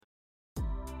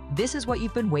This is what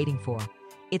you've been waiting for.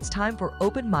 It's time for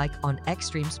Open Mic on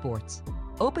Extreme Sports.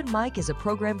 Open Mic is a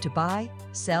program to buy,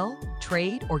 sell,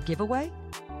 trade, or give away.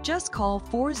 Just call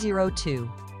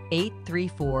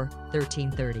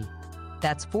 402-834-1330.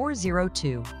 That's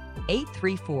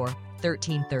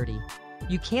 402-834-1330.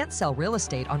 You can't sell real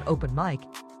estate on Open Mic,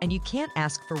 and you can't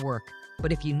ask for work.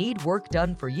 But if you need work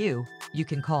done for you, you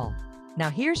can call. Now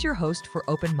here's your host for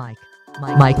Open Mic,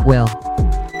 Mike Will.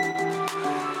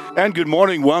 And good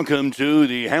morning. Welcome to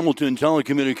the Hamilton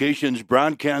Telecommunications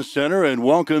Broadcast Center, and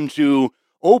welcome to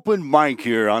Open Mic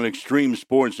here on Extreme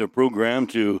Sports, a program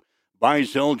to buy,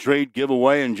 sell, trade, give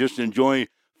away, and just enjoy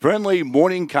friendly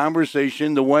morning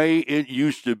conversation the way it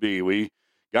used to be. We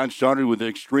got started with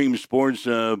Extreme Sports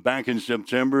back in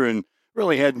September and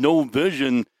really had no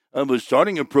vision of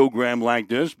starting a program like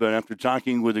this, but after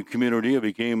talking with the community, it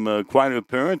became quite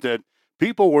apparent that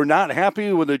people were not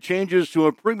happy with the changes to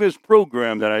a previous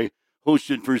program that I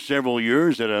hosted for several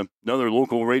years at another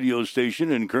local radio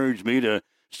station. Encouraged me to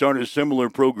start a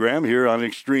similar program here on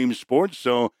Extreme Sports.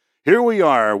 So here we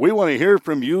are. We want to hear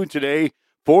from you today.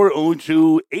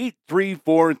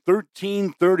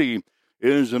 402-834-1330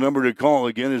 is the number to call.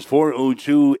 Again, it's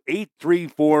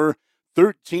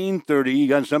 402-834-1330. You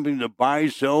got something to buy,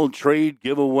 sell, trade,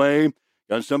 give away.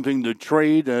 Got something to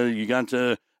trade. You got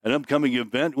an upcoming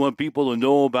event you want people to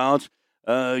know about.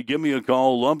 Give me a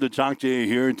call. Love to talk to you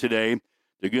here today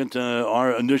to get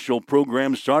our initial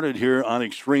program started here on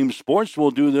Extreme Sports. We'll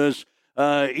do this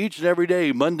each and every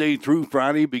day, Monday through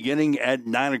Friday, beginning at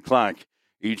 9 o'clock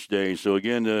each day. So,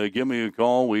 again, give me a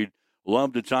call. We'd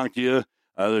love to talk to you.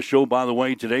 The show, by the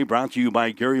way, today brought to you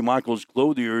by Gary Michaels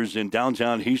Clothiers in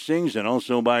downtown Hastings and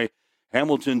also by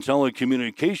Hamilton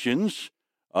Telecommunications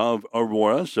of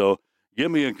Aurora. So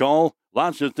give me a call.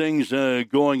 Lots of things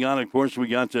going on. Of course, we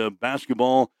got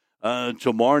basketball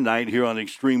tomorrow night here on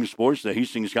Extreme Sports. The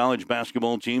Hastings College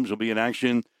basketball teams will be in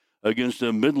action against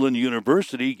Midland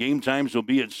University. Game times will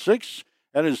be at 6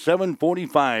 and at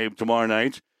 7:45 tomorrow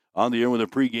night on the air with a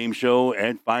pregame show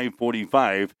at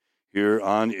 5:45 here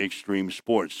on Extreme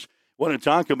Sports. Want to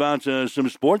talk about some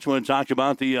sports. Want to talk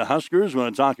about the Huskers.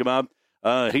 Want to talk about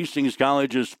Hastings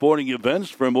College's sporting events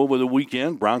from over the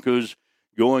weekend. Broncos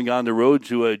going on the road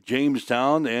to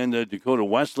Jamestown and Dakota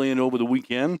Wesleyan over the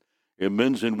weekend in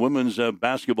men's and women's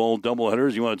basketball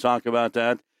doubleheaders. You want to talk about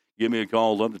that? Give me a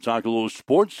call. Love to talk a little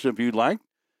sports if you'd like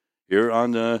here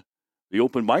on the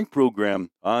Open Mic program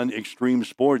on Extreme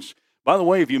Sports. By the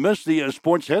way, if you missed the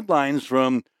sports headlines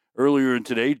from earlier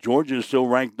today, Georgia is still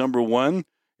ranked number 1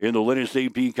 in the latest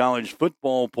AP college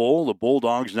football poll. The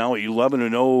Bulldogs now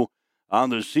 11-0 on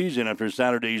the season after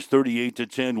Saturday's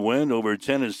 38-10 win over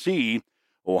Tennessee.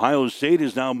 Ohio State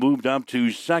has now moved up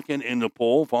to second in the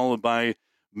poll, followed by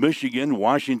Michigan,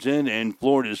 Washington, and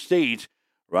Florida State.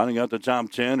 Rounding out the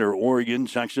top 10 are Oregon,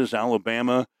 Texas,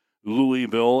 Alabama,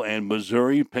 Louisville, and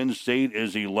Missouri. Penn State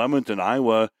is 11th, and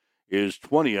Iowa is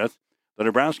 20th. The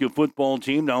Nebraska football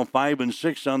team now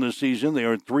 5-6 on the season. They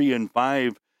are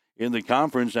 3-5 in the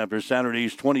conference after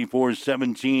Saturday's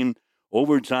 24-17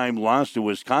 overtime loss to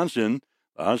Wisconsin.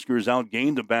 The Huskers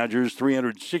outgained the Badgers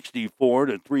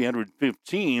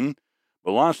 364-315,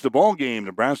 but lost the ball game.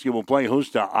 Nebraska will play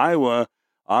host to Iowa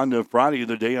on the Friday,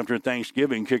 the day after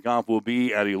Thanksgiving. Kickoff will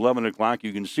be at 11 o'clock.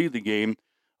 You can see the game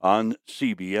on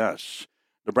CBS.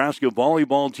 Nebraska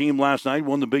volleyball team last night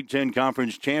won the Big Ten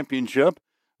Conference Championship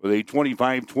with a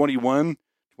 25-21,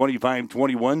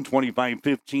 25-21,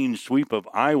 25-15 sweep of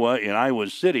Iowa in Iowa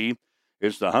City.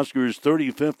 It's the Huskers'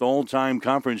 35th all-time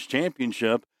conference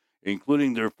championship,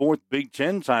 including their 4th Big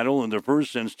Ten title and their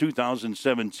first since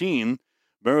 2017.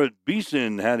 Merritt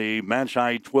Beeson had a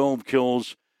match-high 12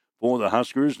 kills for the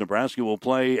Huskers. Nebraska will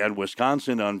play at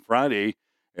Wisconsin on Friday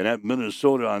and at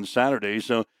Minnesota on Saturday.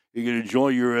 So you can enjoy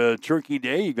your Turkey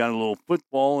Day. You got a little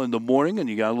football in the morning, and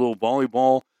you got a little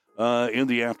volleyball in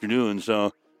the afternoon.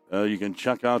 So you can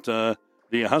check out the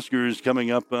Huskers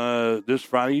coming up this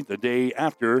Friday, the day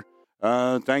after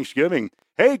Thanksgiving.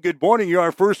 Hey, good morning. You're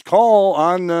our first call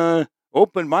on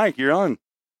Open Mic. You're on.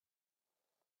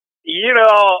 You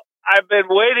know, I've been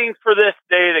waiting for this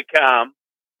day to come,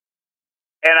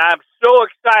 and I'm so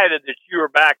excited that you are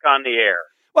back on the air.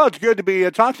 Well, it's good to be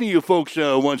talking to you folks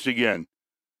once again.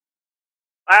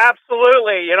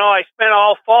 Absolutely. You know, I spent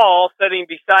all fall sitting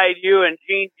beside you and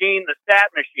Gene the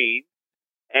stat machine,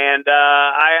 and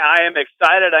I am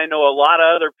excited. I know a lot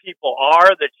of other people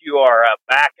are that you are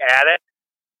back at it.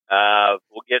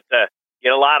 We'll get a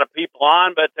lot of people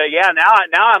on, but yeah, now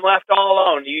I'm left all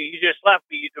alone. You just left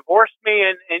me. You divorced me,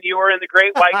 and you were in the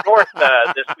Great White North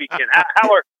this weekend.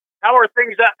 How are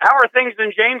things? How are things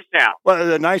in Jamestown? Well,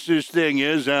 the nicest thing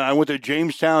is I went to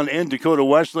Jamestown and Dakota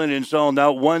Westland and saw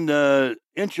not 1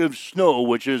 inch of snow,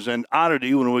 which is an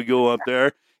oddity when we go up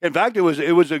there. In fact, it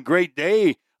was a great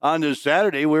day on this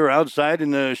Saturday. We were outside in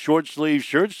the short sleeve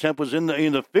shirts. Temp was in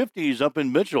the 50s up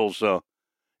in Mitchell, so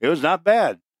it was not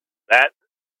bad. That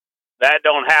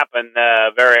don't happen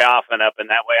very often up in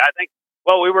that way. I think.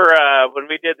 Well, we were when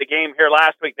we did the game here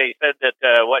last week. They said that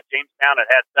Jamestown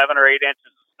had 7 or 8 inches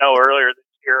of snow earlier this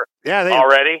year. Yeah,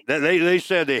 already. They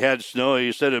said they had snow.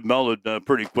 He said it melted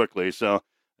pretty quickly. So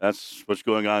that's what's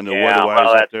going on weather-wise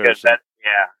well, that's up there. Good. So.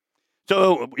 Yeah.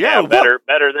 So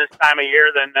better this time of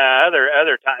year than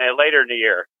other time later in the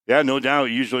year. Yeah, no doubt.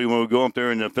 Usually when we go up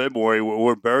there in February,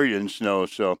 we're buried in snow.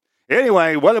 So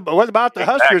anyway, what about the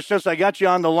Huskers? Since I got you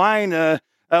on the line,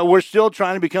 we're still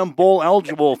trying to become bowl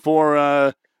eligible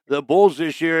for the Bulls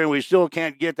this year, and we still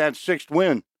can't get that 6th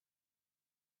win.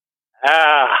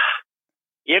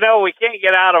 We can't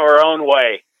get out of our own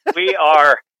way. We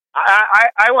are.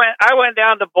 I went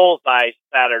down to Bullseye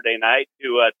Saturday night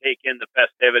to take in the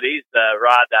festivities.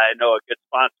 Rod, I know, a good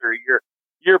sponsor of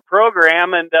your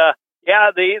program, and the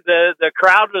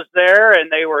crowd was there,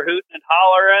 and they were hooting and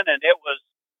hollering, and it was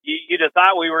you'd have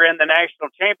thought we were in the national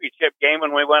championship game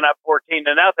when we went up 14-0,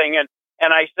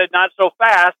 and I said, not so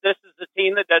fast. This is a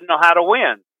team that doesn't know how to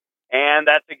win, and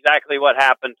that's exactly what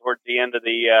happened towards the end of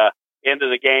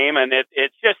the game, and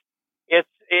it's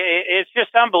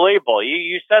just unbelievable.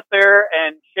 You sit there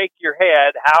and shake your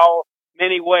head how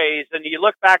many ways, and you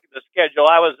look back at the schedule.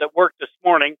 I was at work this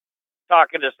morning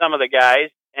talking to some of the guys,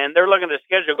 and they're looking at the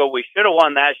schedule, go, we should have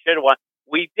won that, should have won.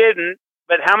 We didn't,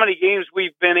 but how many games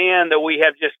we've been in that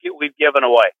we've given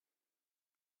away?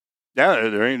 Yeah,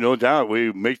 there ain't no doubt.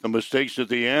 We make the mistakes at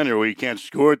the end, or we can't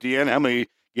score at the end. How many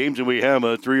games do we have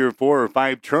 3 or 4 or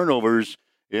 5 turnovers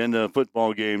in a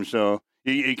football game? So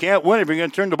you can't win if you're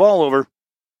going to turn the ball over.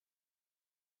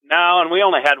 No, and we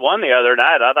only had one the other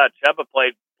night. I thought Chuba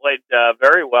played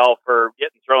very well for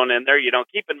getting thrown in there.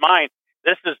 Keep in mind,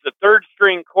 this is the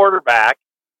 3rd-string quarterback,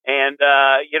 and,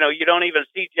 you don't even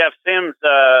see Jeff Sims,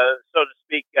 so to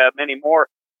speak, many more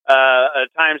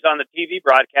times on the TV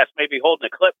broadcast, maybe holding a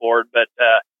clipboard. But,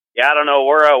 I don't know.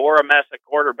 We're a mess at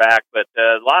quarterback, but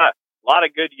a lot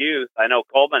of good youth. I know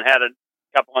Coleman had a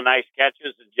couple of nice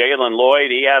catches, and Jalen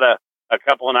Lloyd, he had a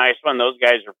couple of nice ones. Those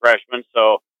guys are freshmen,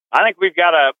 so I think we've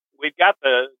got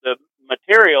the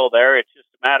material there. It's just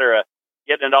a matter of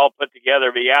getting it all put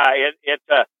together.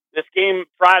 But this game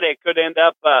Friday could end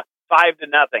up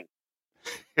 5-0.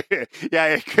 Yeah,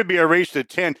 it could be a race to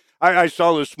 10. I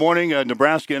saw this morning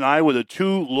Nebraska and Iowa, the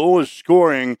 2 lowest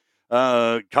scoring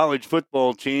college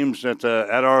football teams at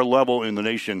our level in the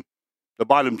nation. The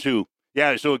bottom 2.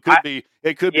 Yeah, so it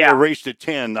could be a race to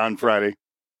 10 on Friday.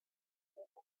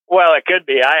 Well, it could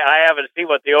be. I haven't seen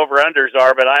what the over-unders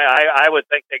are, but I would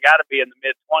think they got to be in the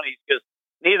mid-20s because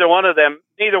neither one of the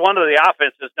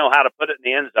offenses know how to put it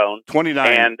in the end zone. 29.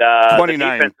 And 29.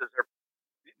 The defenses are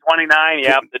 29.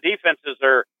 Yeah, the defenses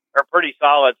are pretty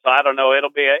solid. So I don't know.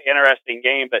 It'll be an interesting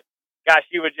game, but gosh,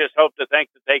 you would just hope to think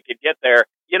that they could get there.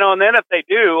 And then if they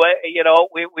do,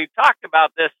 we've talked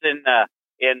about this in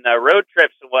road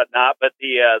trips and whatnot, but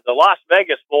the Las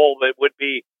Vegas Bowl would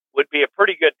be a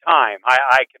pretty good time.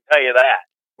 I can tell you that.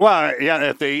 Well, yeah,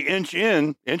 if they inch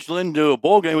into a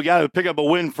bowl game, we got to pick up a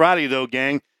win Friday, though,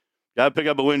 gang. Got to pick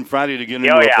up a win Friday to get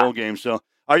into a bowl game. So,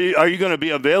 are you going to be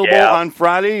available on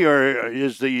Friday, or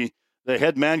is the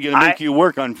head man going to make you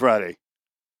work on Friday?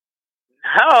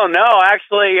 Oh no,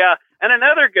 actually, and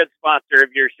another good sponsor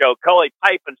of your show, Cully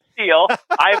Pipe and Steel.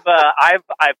 I've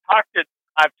talked to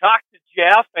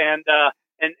Jeff, and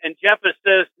Jeff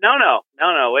says no,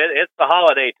 it's the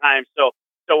holiday time, so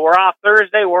we're off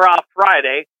Thursday, we're off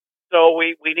Friday, so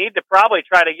we need to probably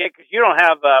try to get, because you don't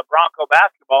have Bronco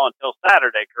basketball until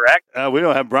Saturday, correct? We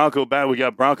don't have we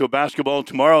got Bronco basketball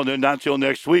tomorrow, and then not till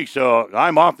next week, so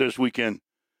I'm off this weekend.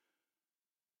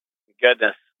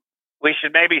 Goodness, we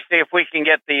should maybe see if we can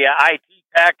get the IT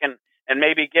tech and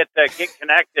maybe get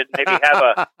connected, maybe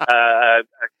have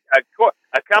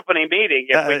a company meeting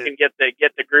if we can get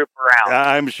the group around.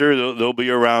 I'm sure they'll be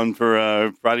around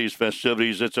for Friday's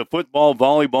festivities. It's a football,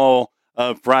 volleyball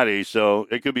Friday, so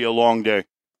it could be a long day.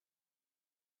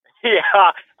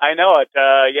 Yeah, I know it.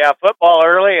 Football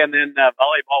early, and then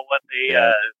volleyball.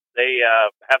 They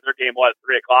have their game 3:00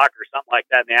 or something like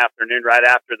that in the afternoon, right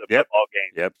after the football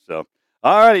game. Yep. So.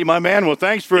 All righty, my man. Well,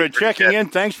 thanks for checking in.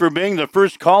 Thanks for being the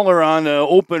first caller on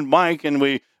Open Mic, and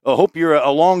we hope you're a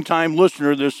long-time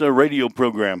listener to this radio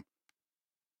program.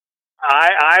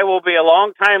 I will be a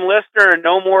long-time listener and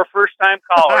no more first-time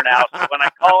caller now. So when I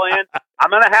call in, I'm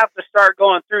going to have to start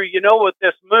going through, with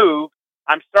this move,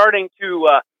 I'm starting to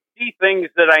see things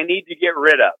that I need to get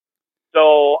rid of.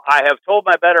 So I have told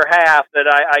my better half that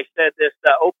I said this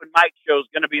open mic show is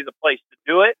going to be the place to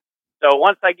do it. So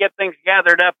once I get things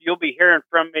gathered up, you'll be hearing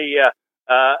from me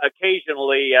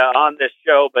occasionally on this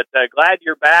show. But glad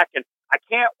you're back, and I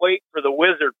can't wait for the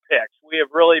Wizard picks. We have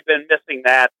really been missing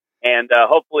that, and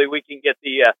hopefully we can get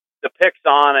the picks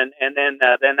on, and then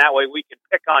that way we can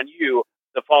pick on you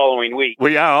the following week. Well,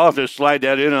 yeah, I'll have to slide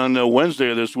that in on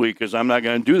Wednesday of this week because I'm not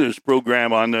going to do this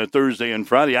program on Thursday and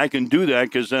Friday. I can do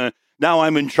that because now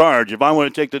I'm in charge. If I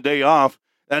want to take the day off,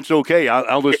 that's okay.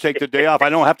 I'll just take the day off. I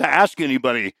don't have to ask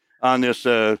anybody on this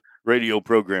radio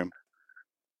program.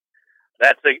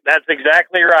 That's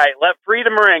exactly right. Let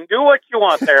freedom ring. Do what you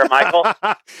want there, Michael.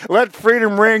 Let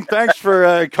freedom ring. Thanks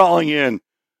for calling in.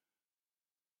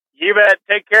 You bet.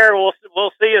 Take care. We'll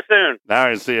see you soon. All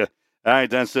right, see you. All right,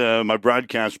 that's my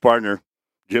broadcast partner,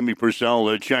 Jimmy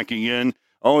Purcell, checking in.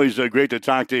 Always great to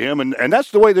talk to him, and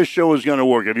that's the way this show is going to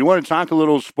work. If you want to talk a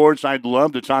little sports, I'd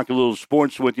love to talk a little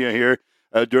sports with you here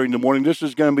during the morning. This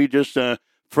is going to be just a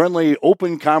friendly,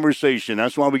 open conversation.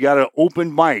 That's why we got an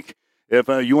open mic. If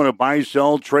you want to buy,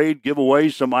 sell, trade, give away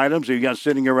some items that you got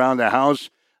sitting around the house,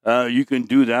 you can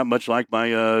do that, much like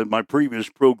my previous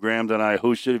program that I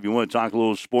hosted. If you want to talk a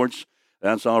little sports,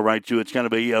 that's all right, too. It's kind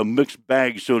of a mixed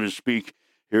bag, so to speak,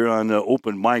 here on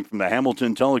Open Mic from the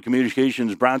Hamilton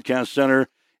Telecommunications Broadcast Center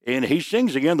in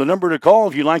Hastings. Again, the number to call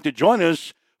if you'd like to join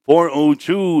us,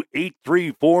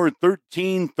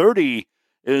 402-834-1330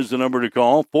 is the number to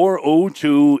call,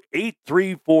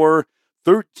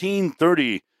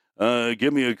 402-834-1330.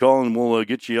 Give me a call, and we'll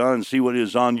get you on and see what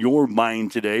is on your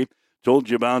mind today. Told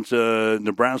you about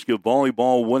Nebraska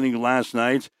volleyball winning last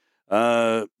night.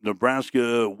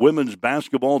 Nebraska women's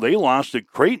basketball, they lost to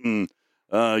Creighton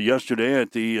yesterday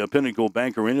at the Pinnacle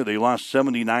Bank Arena. They lost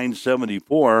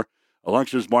 79-74.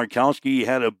 Alexis Markowski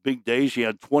had a big day. She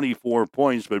had 24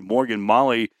 points, but Morgan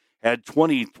Molly had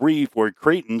 23 for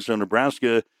Creighton. So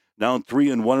Nebraska now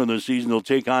 3-1 in the season. They'll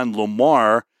take on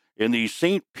Lamar in the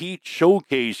St. Pete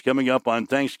Showcase coming up on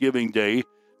Thanksgiving Day.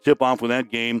 Tip-off for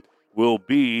that game will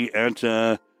be at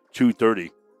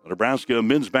 2:30. The Nebraska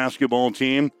men's basketball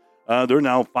team, they're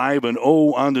now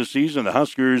 5-0 on the season. The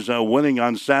Huskers winning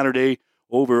on Saturday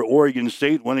over Oregon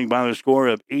State, winning by the score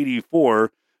of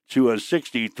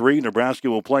 84-63. Nebraska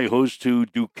will play host to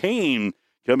Duquesne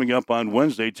coming up on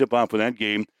Wednesday. Tip-off for that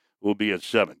game will be at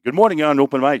 7. Good morning on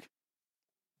Open Mic.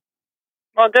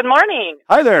 Well, good morning.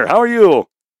 Hi there. How are you?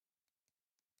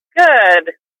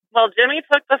 Good. Well, Jimmy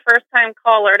took the first-time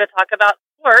caller to talk about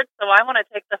sports, so I want to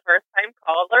take the first-time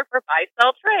caller for buy,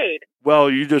 sell, trade.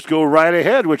 Well, you just go right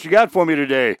ahead. What you got for me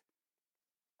today?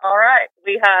 All right.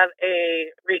 We have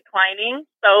a reclining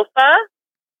sofa,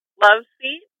 love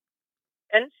seat,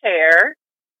 and chair.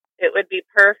 It would be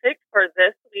perfect for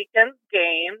this weekend's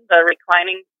game. The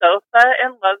reclining sofa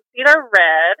and love seat are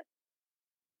red,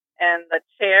 and the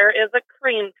chair is a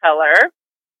cream color.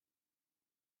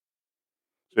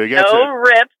 So you got no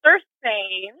rips or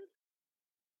stains,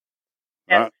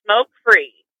 and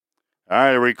smoke-free. All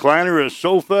right, a recliner, a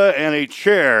sofa, and a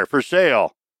chair for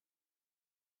sale.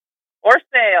 Or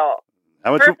sale.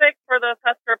 How much Perfect for those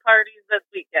Husker parties this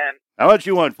weekend. How much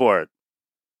you want for it?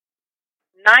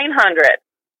 $900.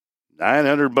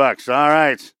 $900. All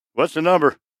right. What's the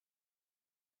number?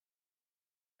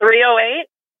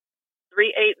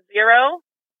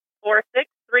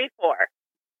 308-380-4634.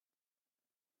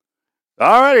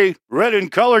 All righty. Red in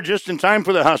color just in time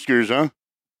for the Huskers, huh?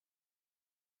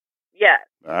 Yes.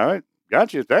 All right.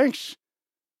 Gotcha. Thanks.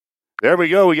 There we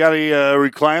go. We got a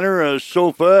recliner, a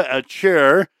sofa, a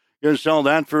chair. Going to sell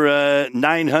that for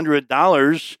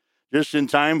 $900 just in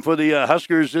time for the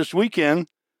Huskers this weekend.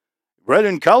 Red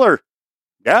in color.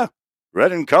 Yeah.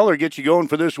 Red in color gets you going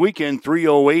for this weekend.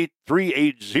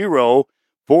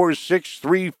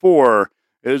 308-380-4634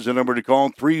 is the number to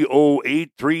call.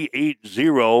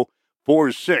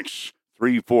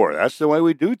 308-380-4634. That's the way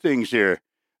we do things here.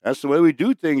 That's the way we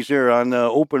do things here on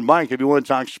Open Mic. If you want to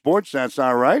talk sports, that's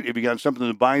all right. If you got something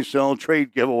to buy, sell,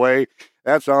 trade, giveaway,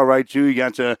 that's all right, too. You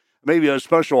got maybe a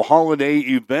special holiday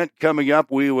event coming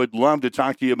up. We would love to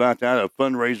talk to you about that, a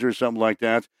fundraiser, something like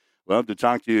that. Love to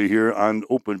talk to you here on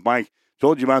Open Mic.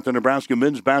 Told you about the Nebraska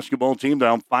men's basketball team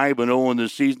down 5-0 in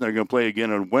this season. They're going to play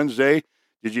again on Wednesday.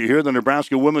 Did you hear the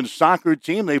Nebraska women's soccer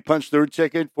team? They punched their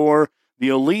ticket for the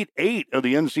Elite Eight of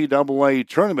the NCAA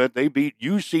tournament. They beat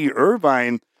UC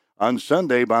Irvine on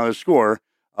Sunday by the score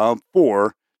of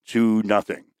 4-0.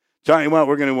 Tell you what,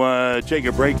 we're going to take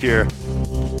a break here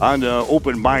on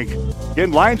Open Mic.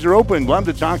 Again, lines are open. Love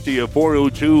to talk to you.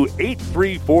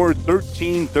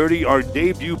 402-834-1330. Our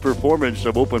debut performance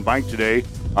of Open Mic today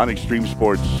on Extreme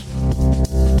Sports.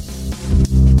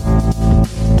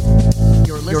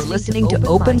 You're listening to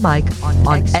Open Mic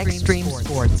on Extreme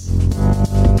Sports.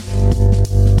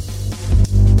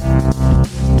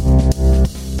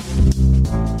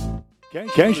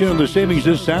 Cash in on the savings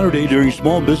this Saturday during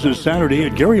Small Business Saturday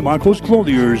at Gary Michaels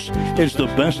Clothiers. It's the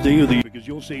best day of the year because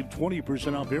you'll save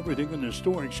 20% off everything in the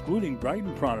store, excluding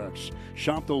Brighton products.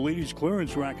 Shop the ladies'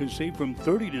 clearance rack and save from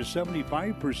 30 to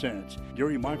 75%.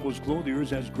 Gary Michaels Clothiers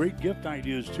has great gift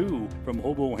ideas too, from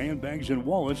hobo handbags and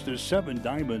wallets to 7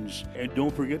 diamonds. And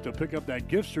don't forget to pick up that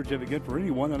gift certificate for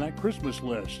anyone on that Christmas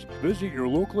list. Visit your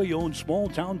locally owned small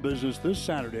town business this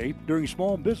Saturday during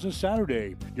Small Business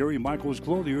Saturday. Gary Michaels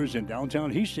Clothiers in downtown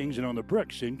Hastings and on the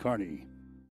Bricks in Kearney.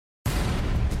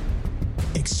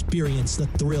 Experience the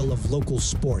thrill of local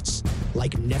sports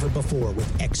like never before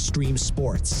with Extreme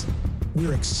Sports.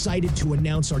 We're excited to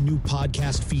announce our new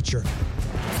podcast feature,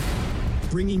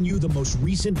 bringing you the most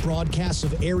recent broadcasts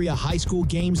of area high school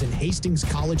games and Hastings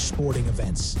College sporting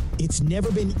events. It's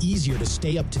never been easier to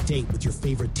stay up to date with your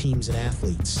favorite teams and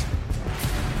athletes.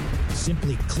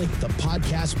 Simply click the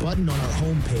podcast button on our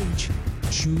homepage,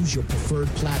 choose your preferred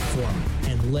platform,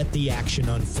 and let the action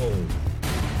unfold.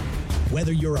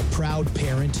 Whether you're a proud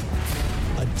parent,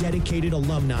 a dedicated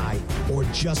alumni, or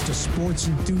just a sports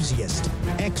enthusiast,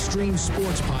 Extreme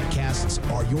Sports Podcasts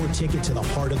are your ticket to the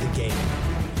heart of the game.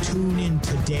 Tune in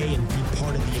today and be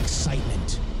part of the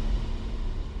excitement.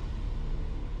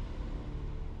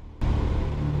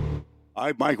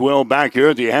 Hi, Mike Well back here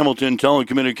at the Hamilton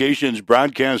Telecommunications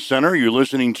Broadcast Center. You're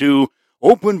listening to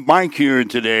Open Mic here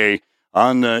today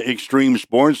on Extreme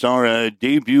Sports, our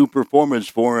debut performance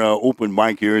for Open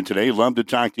Mic here today. Love to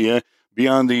talk to you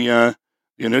beyond the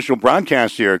initial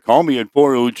broadcast here. Call me at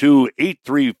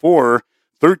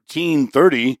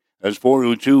 402-834-1330. That's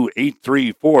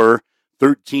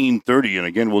 402-834-1330. And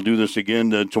again, we'll do this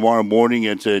again tomorrow morning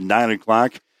at 9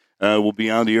 o'clock. We'll be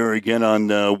on the air again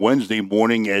on Wednesday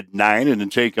morning at 9 and then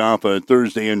take off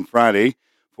Thursday and Friday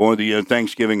for the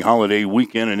Thanksgiving holiday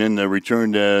weekend and then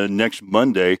return next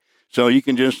Monday. So you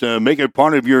can just make it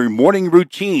part of your morning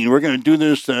routine. We're going to do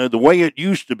this the way it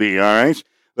used to be, all right?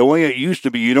 The way it used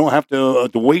to be. You don't have to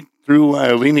wait through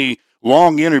any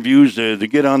long interviews to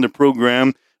get on the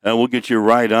program. We'll get you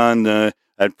right on at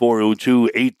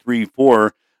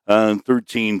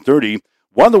 402-834-1330.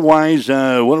 Otherwise,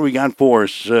 what do we got for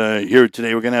us here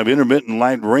today? We're going to have intermittent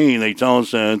light rain, they tell us,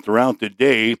 throughout the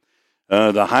day.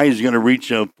 The high is going to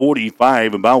reach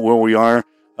 45, about where we are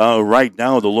right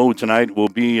now. The low tonight will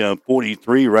be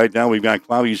 43. Right now we've got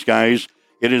cloudy skies.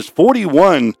 It is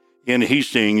 41 in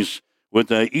Hastings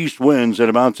with east winds at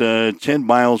about 10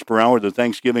 miles per hour. The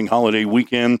Thanksgiving holiday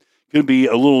weekend could be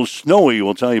a little snowy.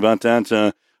 We'll tell you about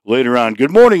that later on. Good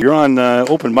morning. You're on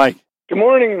Open Mic. Good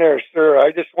morning there, sir.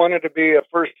 I just wanted to be a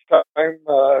first-time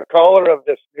caller of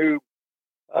this new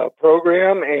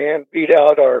program and beat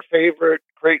out our favorite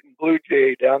Creighton Blue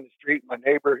Jay down the street, my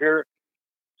neighbor here.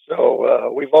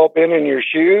 So we've all been in your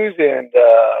shoes, and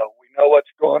we know what's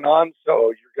going on,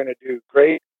 so you're going to do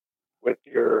great with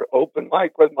your Open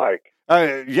Mic with Mike.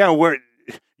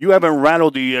 You haven't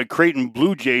rattled the Creighton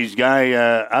Blue Jays guy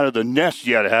out of the nest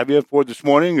yet, have you, for this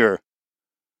morning? Or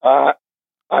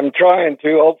I'm trying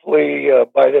to. Hopefully,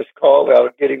 by this call, I'll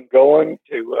get him going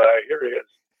to hear his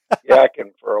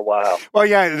yakking for a while. Well,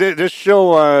 yeah, this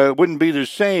show wouldn't be the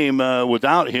same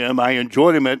without him. I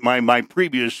enjoyed him at my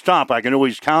previous stop. I can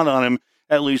always count on him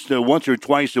at least once or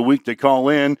twice a week to call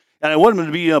in. And I want him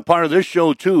to be a part of this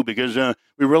show, too, because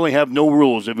we really have no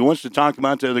rules. If he wants to talk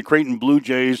about the Creighton Blue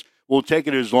Jays, we'll take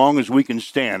it as long as we can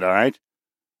stand, all right?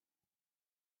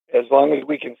 As long as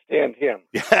we can stand him.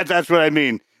 Yeah, that's what I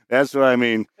mean. That's what I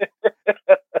mean.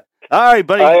 All right,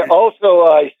 buddy. I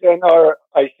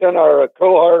sent our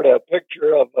cohort a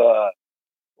picture of a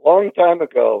long time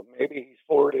ago. Maybe he's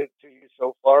forwarded it to you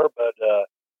so far, but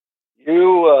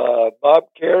you, Bob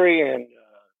Carey, and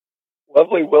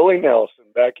lovely Willie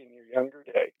Nelson back in your younger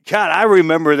day. God, I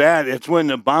remember that. It's when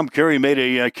Bob Carey made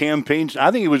a campaign. I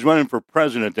think he was running for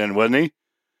president then, wasn't he?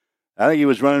 I think he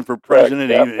was running for president.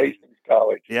 Correct, yeah, Hastings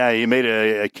College. Yeah, he made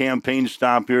a campaign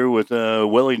stop here with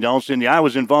Willie Nelson. Yeah, I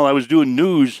was involved. I was doing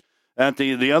news at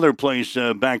the other place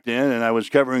back then, and I was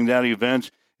covering that event.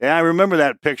 Yeah, I remember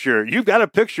that picture. You've got a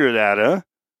picture of that, huh?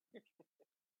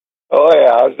 Oh,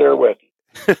 yeah, I was there with you.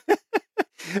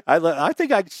 I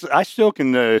think I still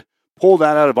can pull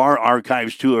that out of our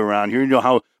archives, too, around here. You know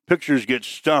how pictures get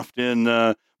stuffed in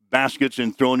baskets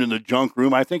and thrown in the junk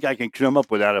room? I think I can come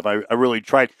up with that if I really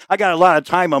tried. I got a lot of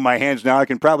time on my hands now. I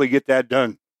can probably get that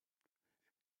done.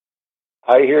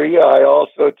 I hear you. I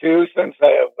also, too, since I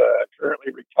have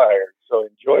currently retired. So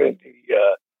enjoying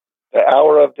the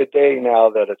hour of the day now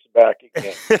that it's back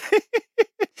again.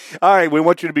 All right, we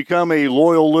want you to become a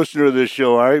loyal listener of this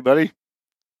show. All right, buddy?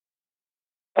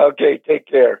 Okay, take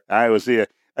care. All right, we'll see you.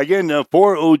 Again,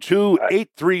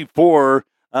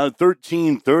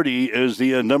 402-834-1330 is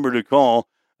the number to call.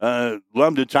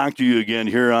 Love to talk to you again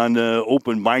here on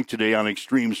Open Mic today on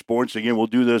Extreme Sports. Again, we'll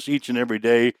do this each and every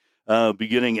day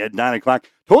beginning at 9 o'clock.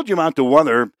 Told you about the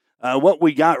weather. What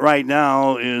we got right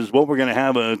now is what we're going to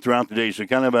have throughout the day. So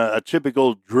kind of a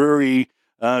typical dreary,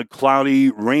 cloudy,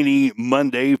 rainy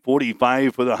Monday,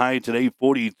 45 for the high today,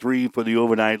 43 for the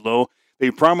overnight low.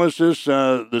 They promise us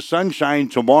the sunshine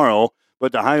tomorrow,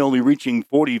 but the high only reaching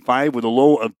 45 with a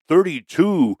low of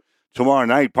 32 tomorrow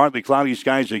night. Partly cloudy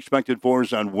skies expected for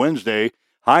us on Wednesday.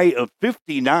 High of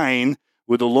 59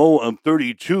 with a low of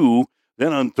 32.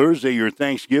 Then on Thursday, your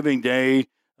Thanksgiving Day,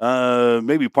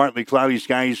 maybe partly cloudy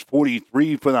skies,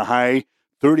 43 for the high,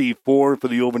 34 for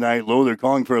the overnight low. They're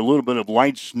calling for a little bit of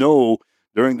light snow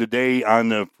during the day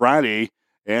on Friday,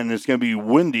 and it's going to be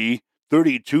windy,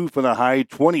 32 for the high,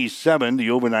 27 the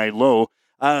overnight low.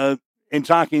 In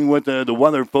talking with the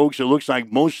weather folks, it looks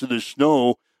like most of the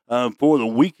snow for the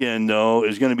weekend, though,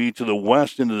 is going to be to the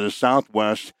west into the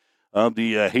southwest of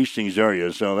the Hastings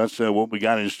area. So that's what we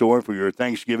got in store for your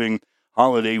Thanksgiving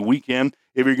holiday weekend.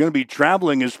 If you're going to be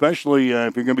traveling, especially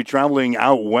if you're going to be traveling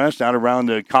out west, out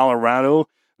around Colorado,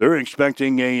 they're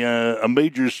expecting a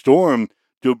major storm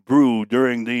to brew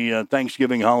during the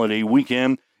Thanksgiving holiday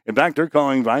weekend. In fact, they're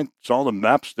calling, I saw the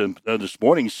maps this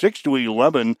morning, 6 to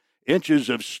 11 inches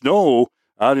of snow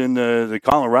out in the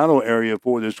Colorado area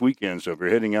for this weekend. So if you're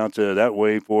heading out that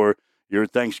way for your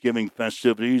Thanksgiving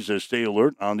festivities, stay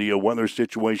alert on the weather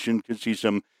situation. Could see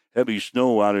some heavy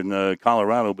snow out in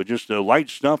Colorado, but just light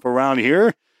stuff around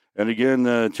here. And again,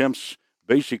 temps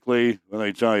basically, what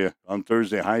I tell you, on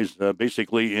Thursday, highs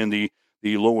basically in the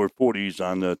lower 40s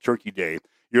on Turkey Day.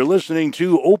 You're listening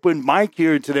to Open Mic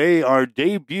here today, our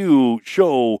debut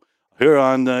show here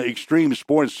on Extreme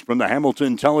Sports from the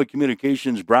Hamilton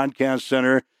Telecommunications Broadcast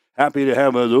Center. Happy to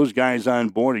have those guys on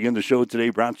board. Again, the show today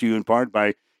brought to you in part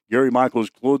by Gary Michaels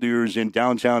Clothiers in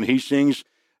downtown Hastings.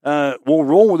 We'll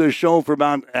roll with this show for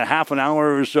about a half an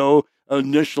hour or so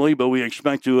initially, but we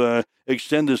expect to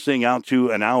extend this thing out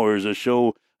to an hour as the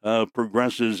show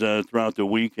progresses throughout the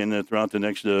week and throughout the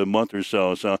next month or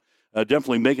so. So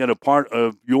definitely make it a part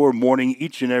of your morning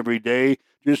each and every day.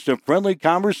 Just a friendly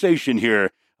conversation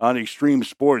here on Extreme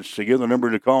Sports. Again, the number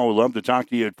to call. We'd love to talk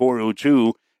to you at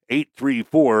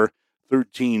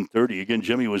 402-834-1330. Again,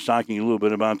 Jimmy was talking a little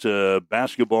bit about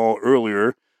basketball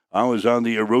earlier. I was on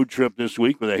the road trip this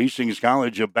week with the Hastings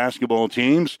College basketball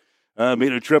teams.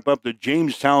 Made a trip up to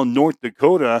Jamestown, North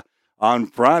Dakota on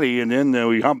Friday, and then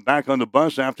we hopped back on the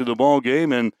bus after the ball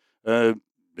game and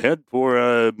head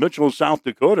for Mitchell, South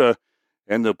Dakota,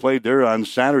 and played there on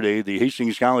Saturday. The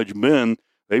Hastings College men,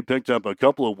 they picked up a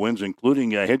couple of wins,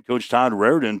 including head coach Todd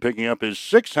Raridan picking up his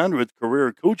 600th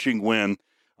career coaching win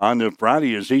on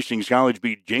Friday as Hastings College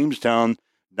beat Jamestown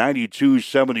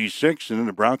 92-76, and then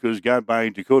the Broncos got by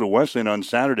Dakota Wesleyan on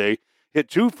Saturday, hit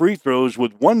 2 free throws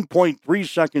with 1.3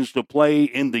 seconds to play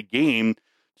in the game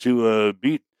to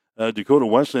beat Dakota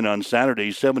Wesleyan on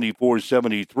Saturday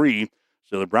 74-73.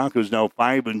 So the Broncos now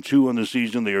 5-2 on the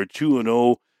season. They are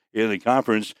 2-0 in the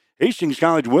conference. Hastings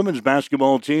College women's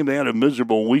basketball team, they had a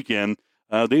miserable weekend.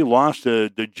 They lost to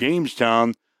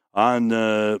Jamestown on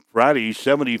Friday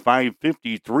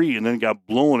 75-53 and then got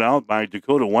blown out by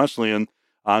Dakota Wesleyan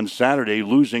on Saturday,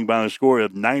 losing by a score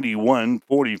of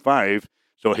 91-45.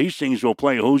 So Hastings will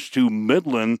play host to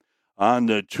Midland on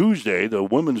Tuesday. The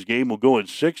women's game will go at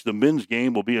 6. The men's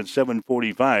game will be at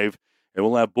 7:45. And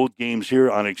we'll have both games here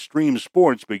on Extreme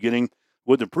Sports beginning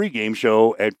with the pregame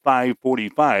show at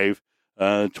 5:45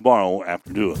 tomorrow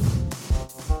afternoon.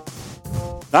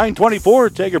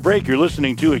 9:24, take a break. You're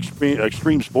listening to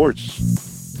Extreme Sports.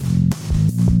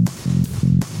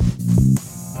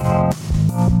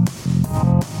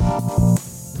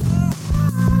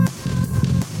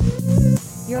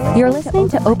 You're listening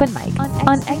to Open Mic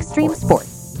on Extreme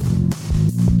Sports.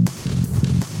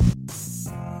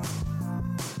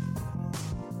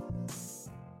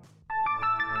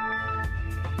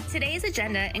 Today's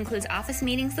agenda includes office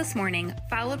meetings this morning,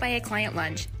 followed by a client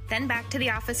lunch, then back to the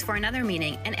office for another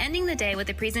meeting, and ending the day with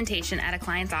a presentation at a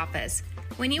client's office.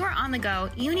 When you are on the go,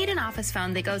 you need an office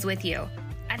phone that goes with you.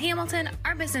 At Hamilton,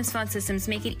 our business phone systems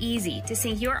make it easy to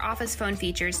sync your office phone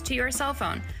features to your cell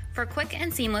phone for quick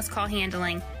and seamless call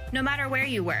handling, no matter where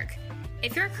you work.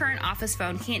 If your current office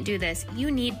phone can't do this,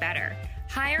 you need better.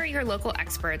 Hire your local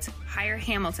experts. Hire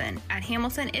Hamilton at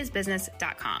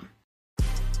hamiltonisbusiness.com.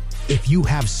 If you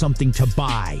have something to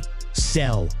buy,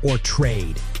 sell, or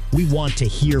trade, we want to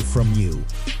hear from you.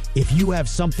 If you have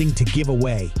something to give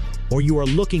away, or you are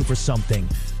looking for something,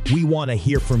 we want to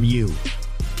hear from you.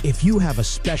 If you have a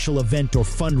special event or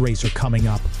fundraiser coming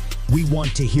up, we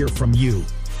want to hear from you.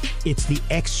 It's the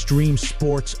Extreme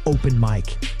Sports Open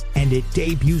Mic, and it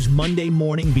debuts Monday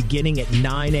morning beginning at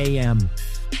 9 a.m.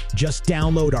 Just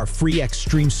download our free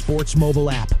Extreme Sports mobile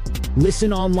app.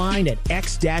 Listen online at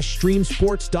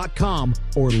x-streamsports.com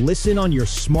or listen on your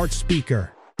smart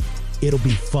speaker. It'll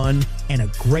be fun and a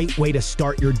great way to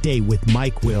start your day with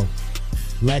Mike Will.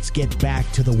 Let's get back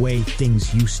to the way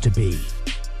things used to be.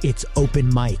 It's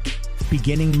Open Mic,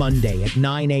 beginning Monday at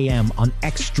 9 a.m. on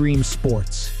Extreme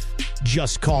Sports.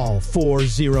 Just call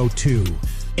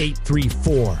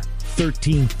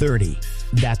 402-834-1330.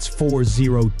 That's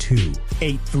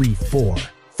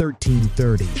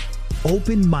 402-834-1330.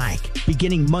 Open Mic,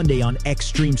 beginning Monday on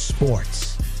Extreme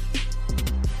Sports.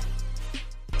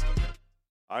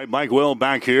 All right, Mike Will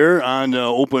back here on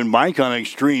Open Mic on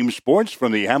Extreme Sports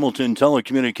from the Hamilton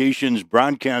Telecommunications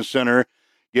Broadcast Center.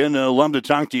 Again, love to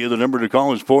talk to you. The number to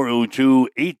call is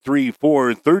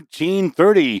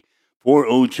 402-834-1330.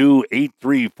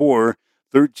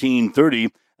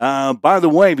 402-834-1330. By the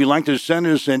way, if you'd like to send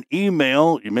us an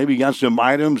email, you maybe got some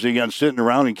items you got sitting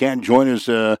around and can't join us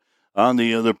on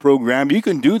the program, you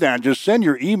can do that. Just send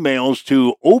your emails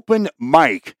to Open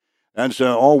Mic. That's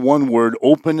all one word,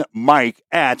 Open Mic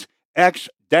at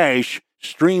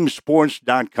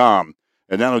x-streamsports.com.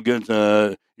 And that'll get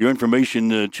your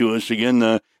information to us. Again,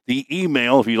 the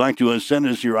email, if you'd like to send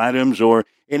us your items or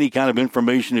any kind of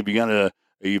information, if you got a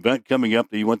event coming up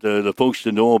that you want the folks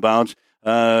to know about,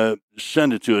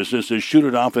 send it to us. This is shoot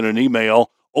it off in an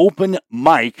email, Open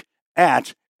Mic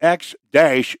at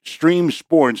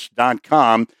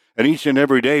x-streamsports.com. And each and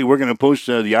every day, we're going to post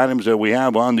the items that we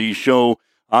have on the show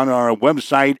on our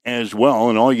website as well.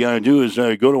 And all you got to do is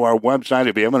go to our website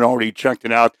if you haven't already checked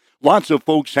it out. Lots of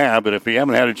folks have, but if you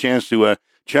haven't had a chance to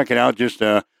check it out, just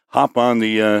hop on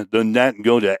the net and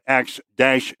go to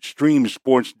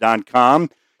x-streamsports.com.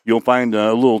 You'll find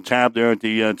a little tab there at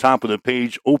the top of the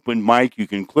page, Open Mic. You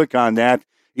can click on that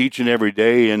each and every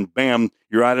day, and bam,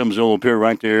 your items will appear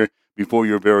right there before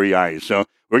your very eyes. So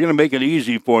we're going to make it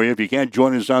easy for you. If you can't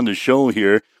join us on the show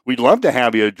here, we'd love to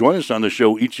have you join us on the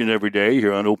show each and every day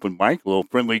here on Open Mic. A little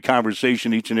friendly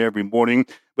conversation each and every morning.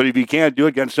 But if you can't do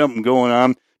it, got something going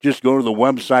on, just go to the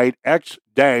website,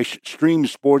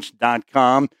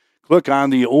 x-streamsports.com. Click on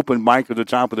the Open Mic at the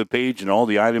top of the page, and all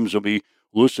the items will be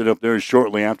listed up there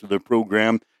shortly after the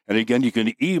program. And again, you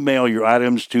can email your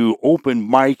items to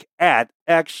openmic at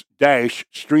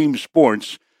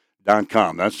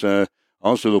x-streamsports.com. That's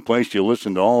also the place you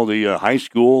listen to all the high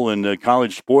school and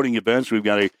college sporting events. We've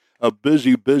got a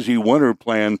busy winter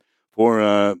plan for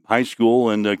high school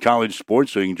and college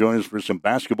sports, so you can join us for some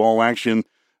basketball action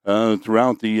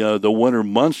throughout the winter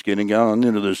months. Getting on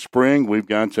into the spring, we've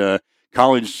got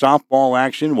college softball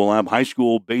action. We'll have high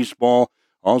school baseball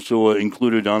also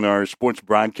included on our sports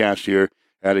broadcast here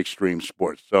at Extreme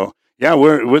Sports. So, yeah,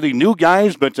 we're the new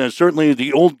guys, but certainly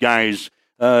the old guys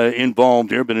involved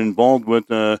here. Been involved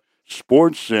with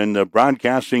sports and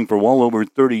broadcasting for well over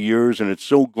 30 years, and it's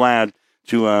so glad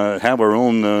to have our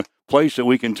own place that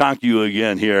we can talk to you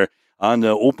again here on the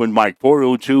Open Mic.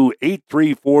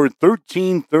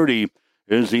 402-834-1330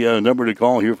 is the number to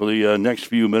call here for the next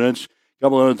few minutes. A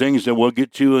couple other things that we'll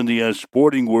get to in the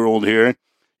sporting world here.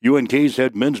 UNK's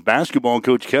head men's basketball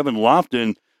coach Kevin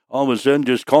Lofton all of a sudden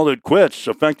just called it quits,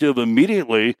 effective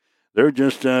immediately. They're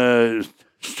just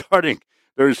starting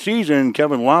their season.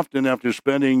 Kevin Lofton, after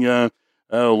spending a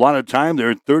lot of time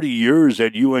there, 30 years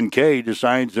at UNK,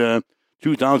 decides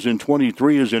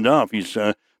 2023 is enough. He's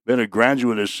been a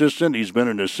graduate assistant. He's been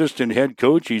an assistant head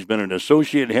coach. He's been an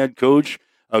associate head coach,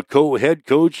 a co-head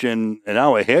coach, and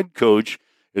now a head coach.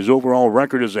 His overall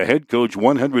record as a head coach,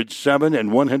 107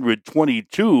 and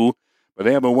 122, but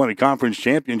they haven't won a conference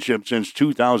championship since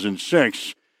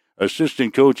 2006.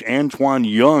 Assistant coach Antoine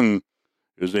Young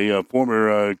is a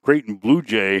former Creighton Blue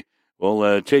Jay,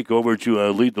 will take over to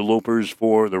lead the Lopers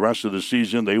for the rest of the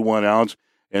season. They won out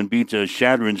and beat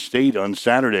Chadron State on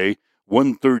Saturday,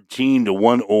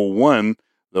 113-101.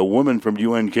 The women from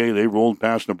UNK, they rolled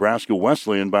past Nebraska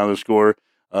Wesleyan by the score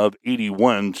of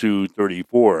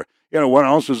 81-34. You know what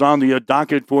else is on the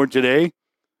docket for today?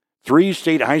 3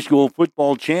 state high school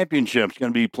football championships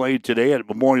going to be played today at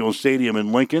Memorial Stadium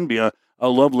in Lincoln. Be a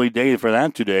lovely day for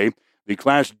that today. The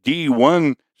Class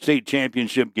D1 state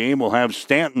championship game will have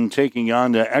Stanton taking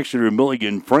on the Exeter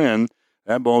Milligan Friend.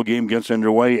 That ball game gets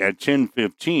underway at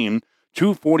 10:15.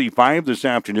 2:45 this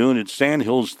afternoon at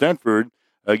Sandhills Thetford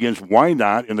against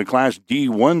Wynot in the Class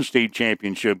D1 state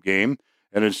championship game.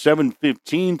 And at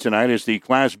 7:15 tonight is the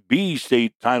Class B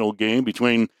state title game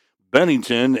between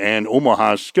Bennington and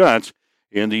Omaha Skutt.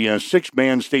 In the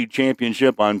six-man state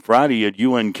championship on Friday at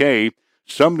UNK,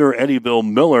 Sumner Eddyville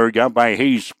Miller got by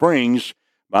Hayes Springs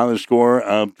by the score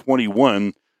of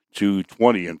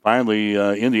 21-20. And finally,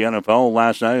 in the NFL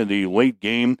last night in the late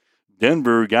game,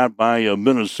 Denver got by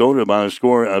Minnesota by the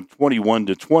score of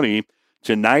 21-20.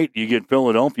 Tonight, you get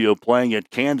Philadelphia playing at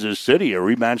Kansas City, a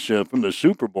rematch from the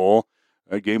Super Bowl.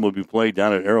 That game will be played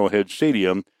down at Arrowhead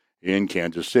Stadium in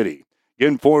Kansas City.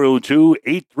 Again,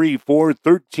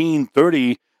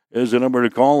 402-834-1330 is the number to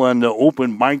call on the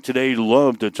open mic today.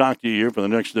 Love to talk to you here for the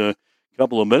next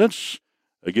couple of minutes.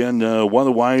 Again,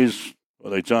 weather-wise,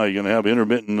 what I tell you, you're going to have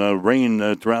intermittent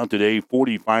rain throughout today,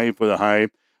 45 for the high.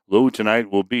 Low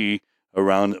tonight will be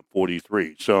around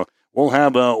 43. So we'll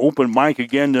have open mic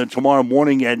again tomorrow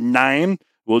morning at 9.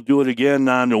 We'll do it again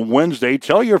on Wednesday.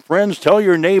 Tell your friends, tell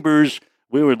your neighbors.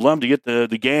 We would love to get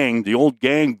the gang, the old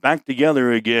gang, back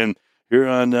together again here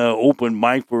on open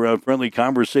mic for a friendly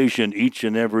conversation each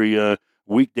and every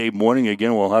weekday morning.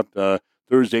 Again, we'll have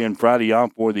Thursday and Friday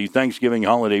off for the Thanksgiving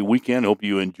holiday weekend. Hope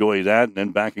you enjoy that. And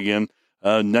then back again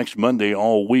next Monday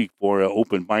all week for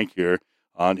open mic here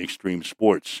on Extreme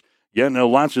Sports. Again,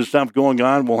 lots of stuff going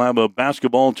on. We'll have a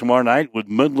basketball tomorrow night with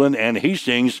Midland and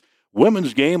Hastings.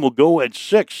 Women's game will go at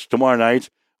 6 tomorrow night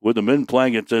with the men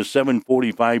playing at the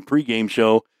 7:45 pregame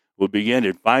show. Will begin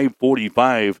at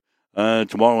 5:45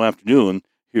 tomorrow afternoon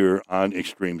here on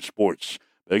Extreme Sports.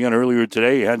 Again, earlier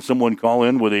today, had someone call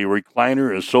in with a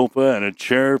recliner, a sofa, and a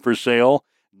chair for sale.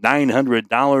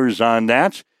 $900 on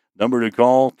that. Number to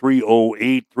call,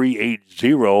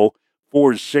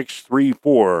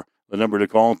 308-380-4634. The number to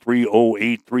call,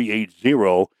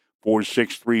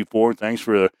 308-380-4634. Thanks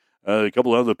for a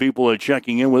couple of other people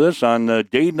checking in with us on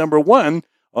day number 1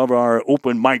 of our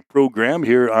open mic program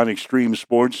here on Extreme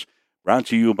Sports. Brought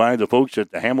to you by the folks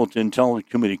at the Hamilton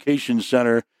Telecommunications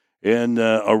Center in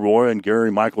Aurora and Gary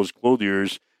Michaels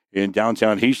Clothiers in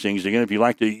downtown Hastings. Again, if you'd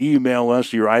like to email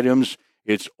us your items,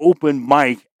 it's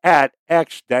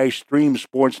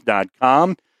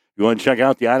openmic@x-streamsports.com. If you want to check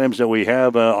out the items that we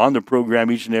have on the program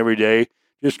each and every day,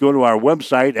 just go to our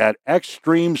website at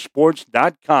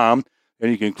xstreamsports.com,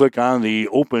 and you can click on the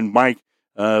open mic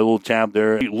little tab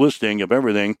there, listing of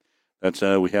everything that's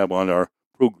we have on our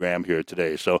program here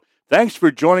today. So thanks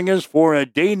for joining us for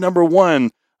day number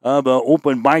 1 of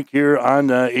open mic here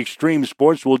on Extreme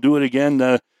Sports. We'll do it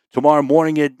again tomorrow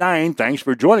morning at 9. Thanks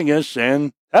for joining us,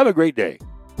 and have a great day.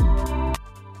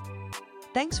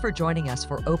 Thanks for joining us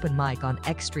for Open Mic on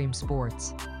Extreme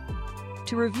Sports.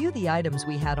 To review the items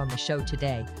we had on the show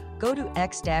today, go to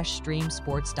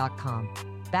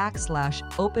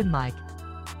x-streamsports.com/open mic.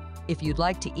 If you'd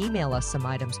like to email us some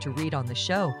items to read on the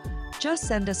show, just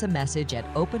send us a message at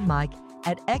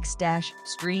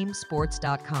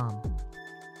openmic@x-streamsports.com.